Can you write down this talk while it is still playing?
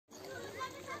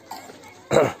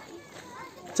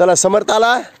चला समर्थ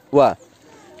आला वा.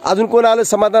 अजून कोण आलं?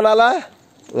 समाधान आला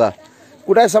वा.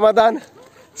 कुठं आहे समाधान?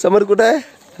 समर्थ कुठं आहे?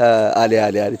 हा आले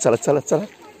आले आले. चला चला चला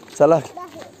चला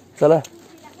चला.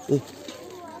 ए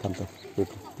थांब थांब.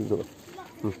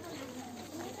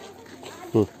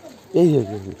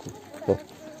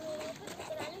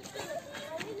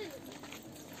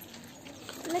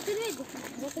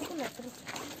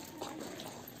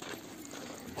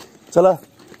 चला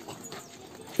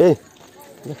ए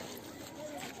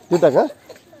तिथं का?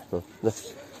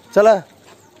 चला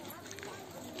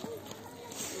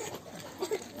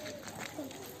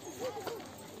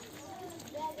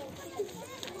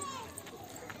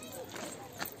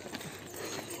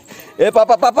ए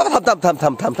पापा पापा थांब थांब थांब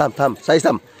थांब थांब थांब थांब. साई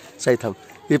थांब साई थांब.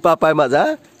 हे पापा आहे माझा.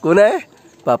 कोण आहे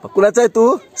पापा? कुणाचा आहे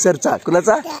तू? सरचा.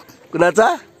 कुणाचा? कुणाचा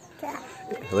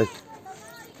होय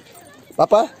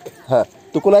पापा? हा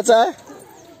तू कुणाचा आहे?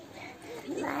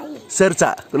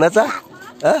 सरचा. कुणाचा?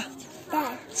 हा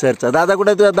सरचा. दादा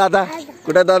कुठे आहे तुझा? दादा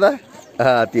कुठे आहे दादा?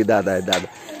 हा ती दादा आहे. दादा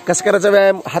कसं करायचा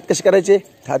व्यायाम? हात कसे करायचे?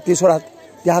 हात ती सोड. हात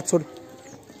ती हात सोड.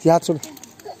 ती हात सोड.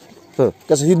 हं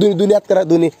कसं? ही दोन्ही हात करा.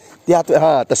 दोन्ही ती हात.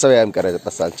 हां तसा व्यायाम करायचा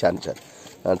तसा. छान छान.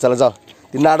 हां चला जाऊ.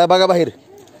 ती नाडा बघा बाहेर.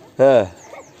 हां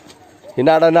ही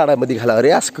नाडा मध्ये घाला. अरे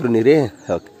असं करून रे.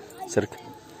 हो सर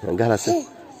घाला सर.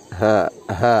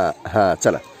 हां हां हां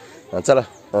चला हां चला.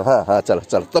 हां हां चला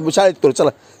चला. तर शाळेत करू. चला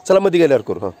चला मध्ये गेल्यावर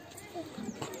करू. हां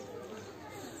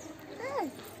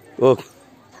ओके.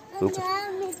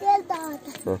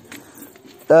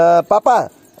 पापा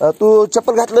तू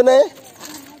चप्पल घातलं नाही?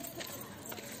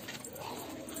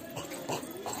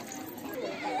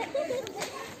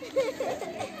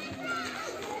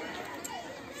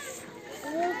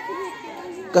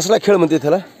 कसला खेळ म्हणते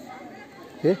त्याला?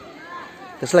 हे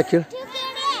कसला खेळ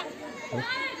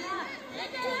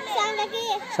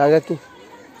सांगा की?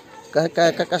 काय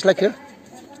काय काय कसला खेळ?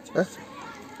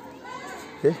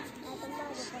 हे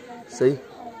सई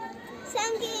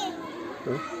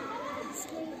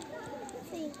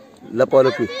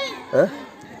लपालपी. हां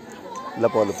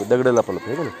लपालपी. दगड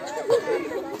लपालपी आहे का?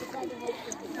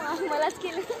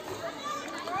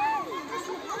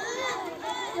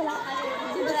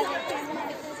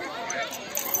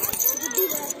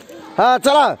 हा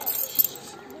चला.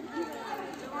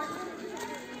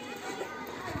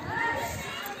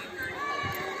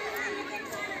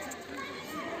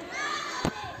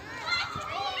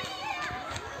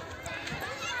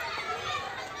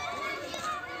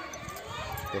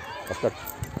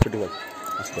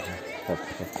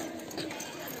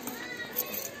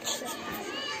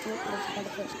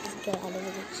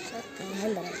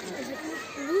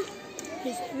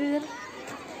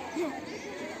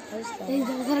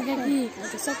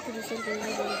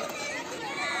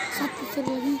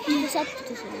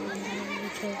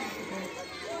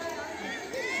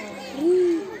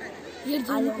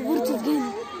 शूटिंग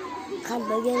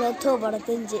खाल्लं गेलं थोबड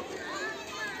त्यांचे.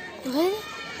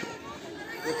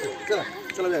 चला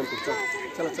चला व्यायाम करू. चला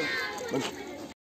चला चला.